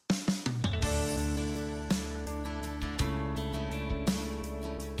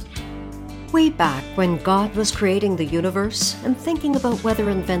Way back when God was creating the universe and thinking about whether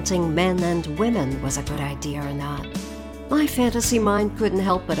inventing men and women was a good idea or not, my fantasy mind couldn't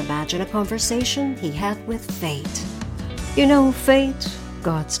help but imagine a conversation he had with Fate. "You know, Fate,"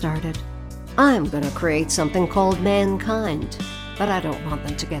 God started, "I'm going to create something called mankind, but I don't want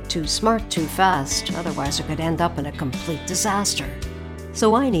them to get too smart too fast, otherwise it could end up in a complete disaster.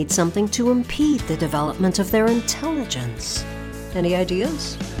 So I need something to impede the development of their intelligence. Any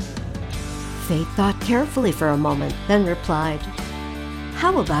ideas?" Fate thought carefully for a moment, then replied,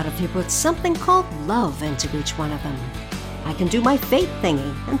 "How about if you put something called love into each one of them? I can do my fate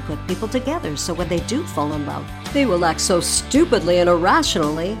thingy and put people together so when they do fall in love, they will act so stupidly and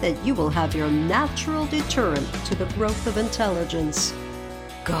irrationally that you will have your natural deterrent to the growth of intelligence."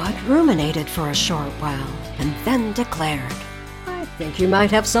 God ruminated for a short while and then declared, "I think you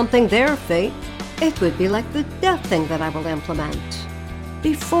might have something there, Fate. It would be like the death thing that I will implement.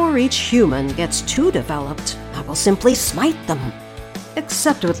 Before each human gets too developed, I will simply smite them.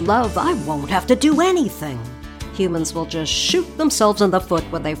 Except with love, I won't have to do anything. Humans will just shoot themselves in the foot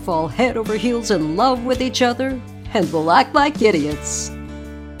when they fall head over heels in love with each other and will act like idiots."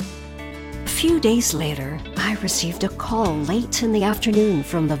 A few days later, I received a call late in the afternoon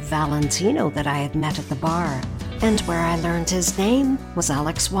from the Valentino that I had met at the bar, and where I learned his name was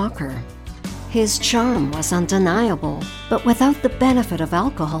Alex Walker. His charm was undeniable, but without the benefit of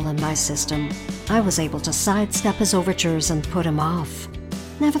alcohol in my system, I was able to sidestep his overtures and put him off.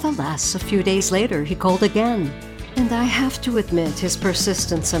 Nevertheless, a few days later, he called again, and I have to admit his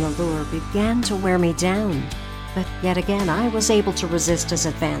persistence and allure began to wear me down. But yet again, I was able to resist his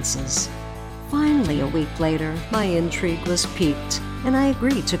advances. Finally, a week later, my intrigue was piqued, and I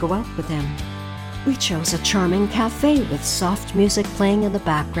agreed to go out with him. We chose a charming cafe with soft music playing in the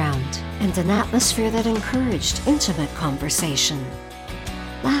background and an atmosphere that encouraged intimate conversation.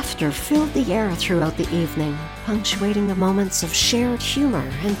 Laughter filled the air throughout the evening, punctuating the moments of shared humor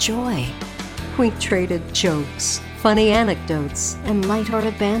and joy. We traded jokes, funny anecdotes, and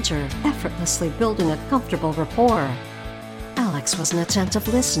lighthearted banter, effortlessly building a comfortable rapport. Alex was an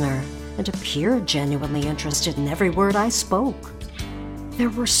attentive listener and appeared genuinely interested in every word I spoke. There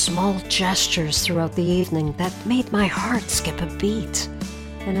were small gestures throughout the evening that made my heart skip a beat,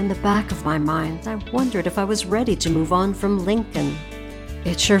 and in the back of my mind, I wondered if I was ready to move on from Lincoln.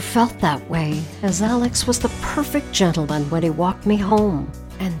 It sure felt that way, as Alex was the perfect gentleman when he walked me home,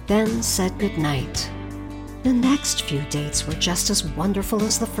 and then said goodnight. The next few dates were just as wonderful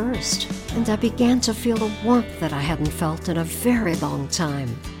as the first, and I began to feel a warmth that I hadn't felt in a very long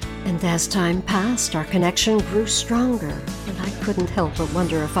time. And as time passed, our connection grew stronger, and I couldn't help but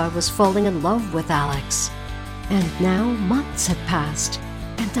wonder if I was falling in love with Alex. And now months had passed,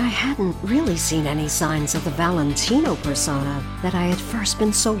 and I hadn't really seen any signs of the Valentino persona that I had first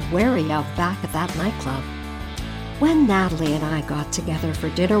been so wary of back at that nightclub. When Natalie and I got together for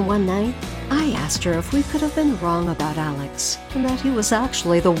dinner one night, I asked her if we could have been wrong about Alex, and that he was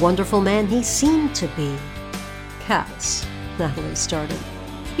actually the wonderful man he seemed to be. "Cass," Natalie started,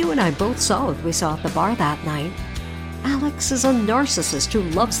 "you and I both saw what we saw at the bar that night. Alex is a narcissist who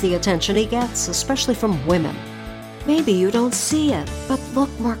loves the attention he gets, especially from women. Maybe you don't see it, but look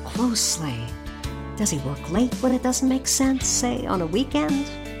more closely. Does he work late when it doesn't make sense, say on a weekend?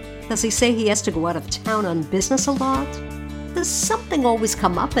 Does he say he has to go out of town on business a lot? Does something always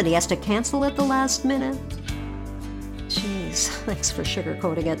come up and he has to cancel at the last minute?" "Geez, thanks for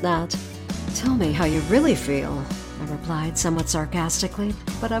sugarcoating it, Nat. Tell me how you really feel," I replied somewhat sarcastically,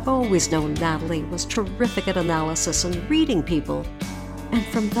 but I've always known Natalie was terrific at analysis and reading people. And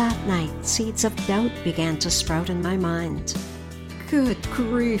from that night, seeds of doubt began to sprout in my mind. Good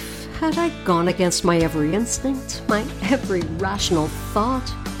grief, had I gone against my every instinct, my every rational thought,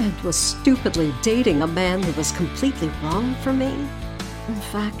 and was stupidly dating a man who was completely wrong for me? In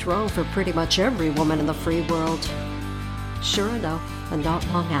fact, wrong for pretty much every woman in the free world. Sure enough, and not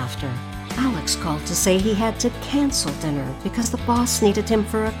long after, Alex called to say he had to cancel dinner because the boss needed him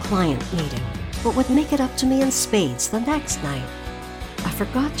for a client meeting, but would make it up to me in spades the next night. I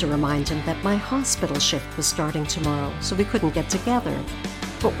forgot to remind him that my hospital shift was starting tomorrow, so we couldn't get together.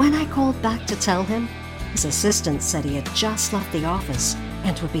 But when I called back to tell him, his assistant said he had just left the office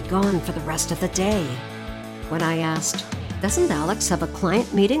and would be gone for the rest of the day. When I asked, "Doesn't Alex have a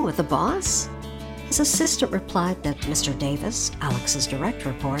client meeting with the boss?" his assistant replied that Mr. Davis, Alex's direct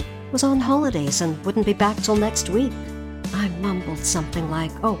report, was on holidays and wouldn't be back till next week. I mumbled something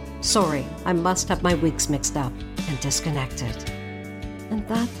like, "Oh, sorry, I must have my weeks mixed up," and disconnected. And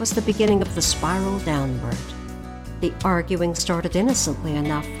that was the beginning of the spiral downward. The arguing started innocently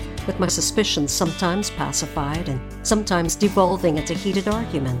enough, with my suspicions sometimes pacified and sometimes devolving into heated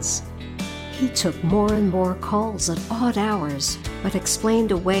arguments. He took more and more calls at odd hours, but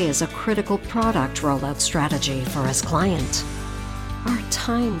explained away as a critical product rollout strategy for his client. Our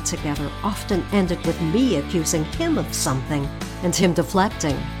time together often ended with me accusing him of something and him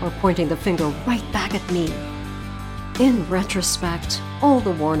deflecting or pointing the finger right back at me. In retrospect, all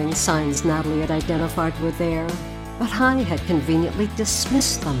the warning signs Natalie had identified were there, but I had conveniently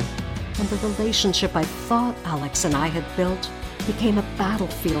dismissed them, and the relationship I thought Alex and I had built became a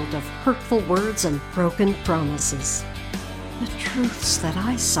battlefield of hurtful words and broken promises. The truths that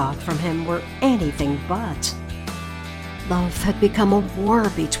I sought from him were anything but. Love had become a war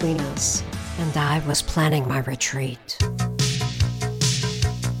between us, and I was planning my retreat.